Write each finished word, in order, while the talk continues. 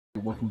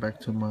Welcome back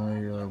to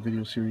my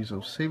video series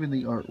of saving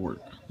the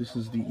artwork. This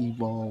is the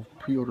Evolve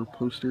pre-order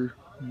poster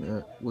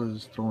that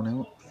was thrown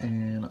out,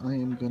 and I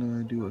am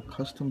gonna do a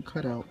custom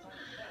cutout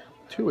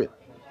to it,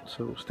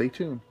 so stay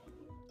tuned.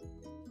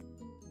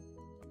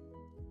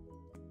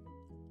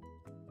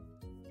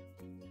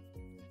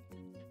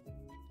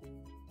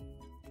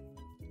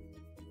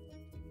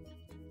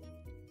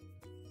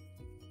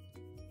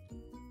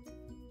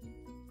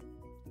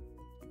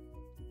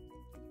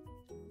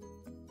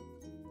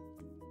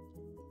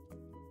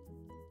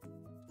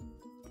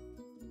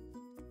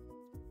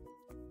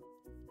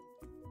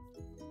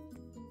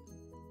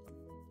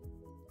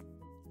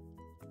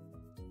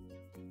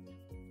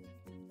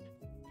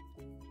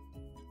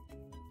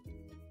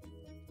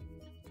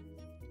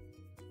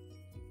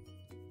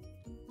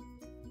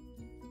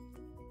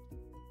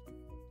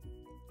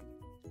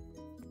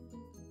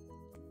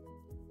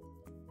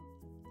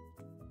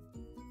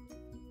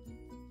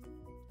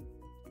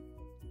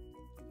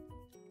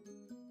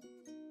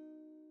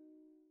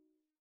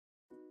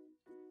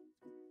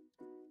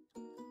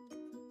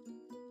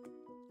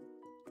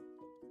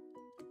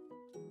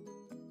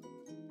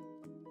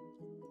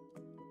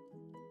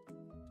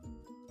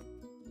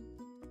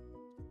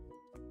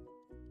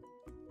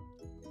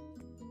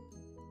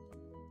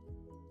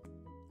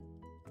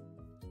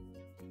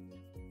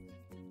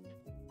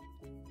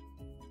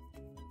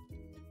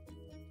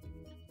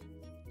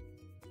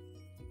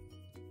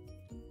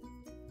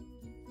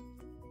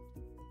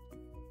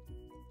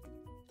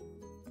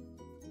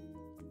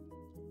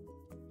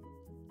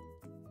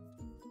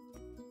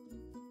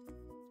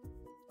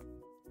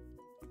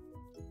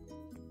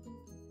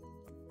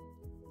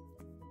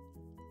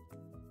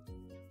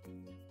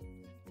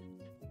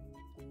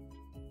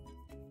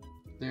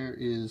 There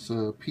is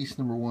piece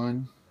number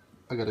one.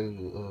 I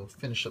gotta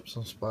finish up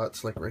some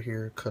spots, like right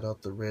here, cut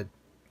out the red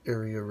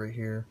area right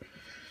here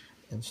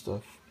and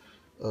stuff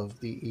of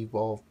the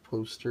Evolve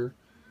poster.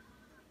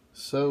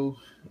 So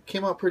it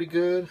came out pretty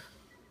good.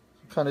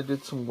 Kind of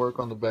did some work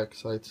on the back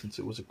side since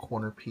it was a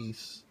corner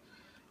piece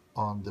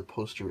on the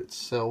poster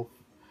itself.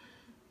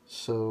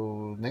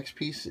 So next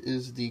piece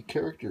is the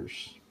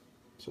characters,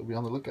 so be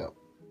on the lookout.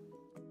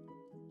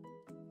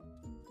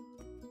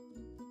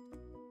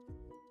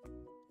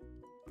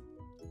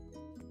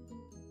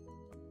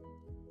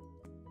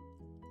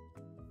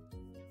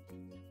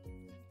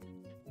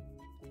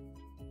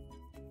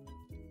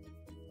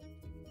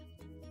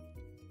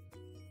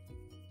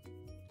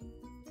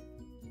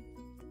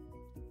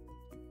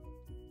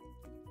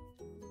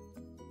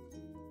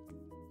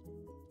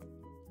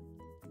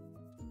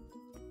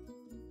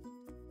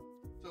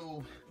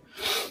 So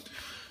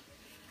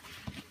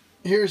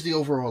here's the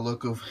overall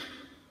look of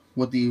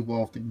what the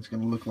Evolve thing is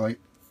going to look like.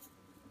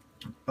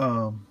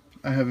 I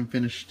haven't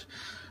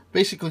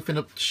basically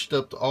finished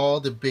up all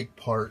the big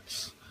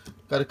parts.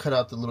 Got to cut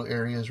out the little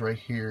areas right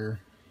here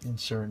in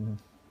certain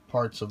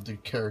parts of the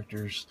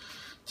characters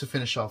to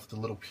finish off the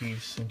little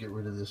piece and get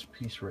rid of this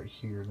piece right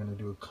here. I'm going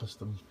to do a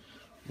custom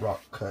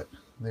rock cut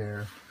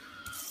there.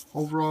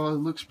 Overall, it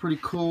looks pretty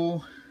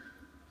cool,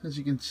 as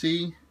you can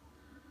see.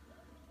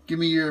 Give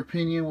me your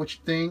opinion, what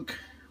you think.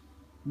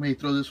 May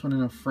throw this one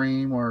in a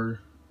frame or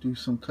do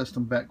some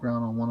custom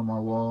background on one of my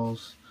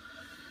walls.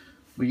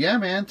 But yeah,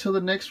 man, till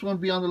the next one,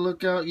 be on the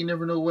lookout. You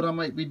never know what I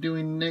might be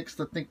doing next.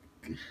 I think,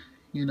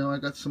 I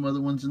got some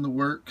other ones in the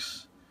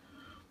works.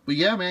 But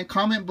yeah, man,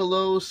 comment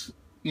below.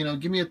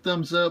 Give me a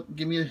thumbs up.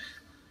 Give me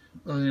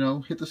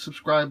a, hit the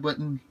subscribe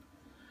button.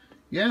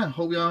 Yeah,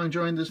 hope y'all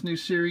enjoying this new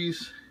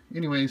series.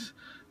 Anyways,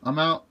 I'm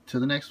out. Till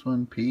the next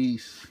one.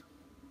 Peace.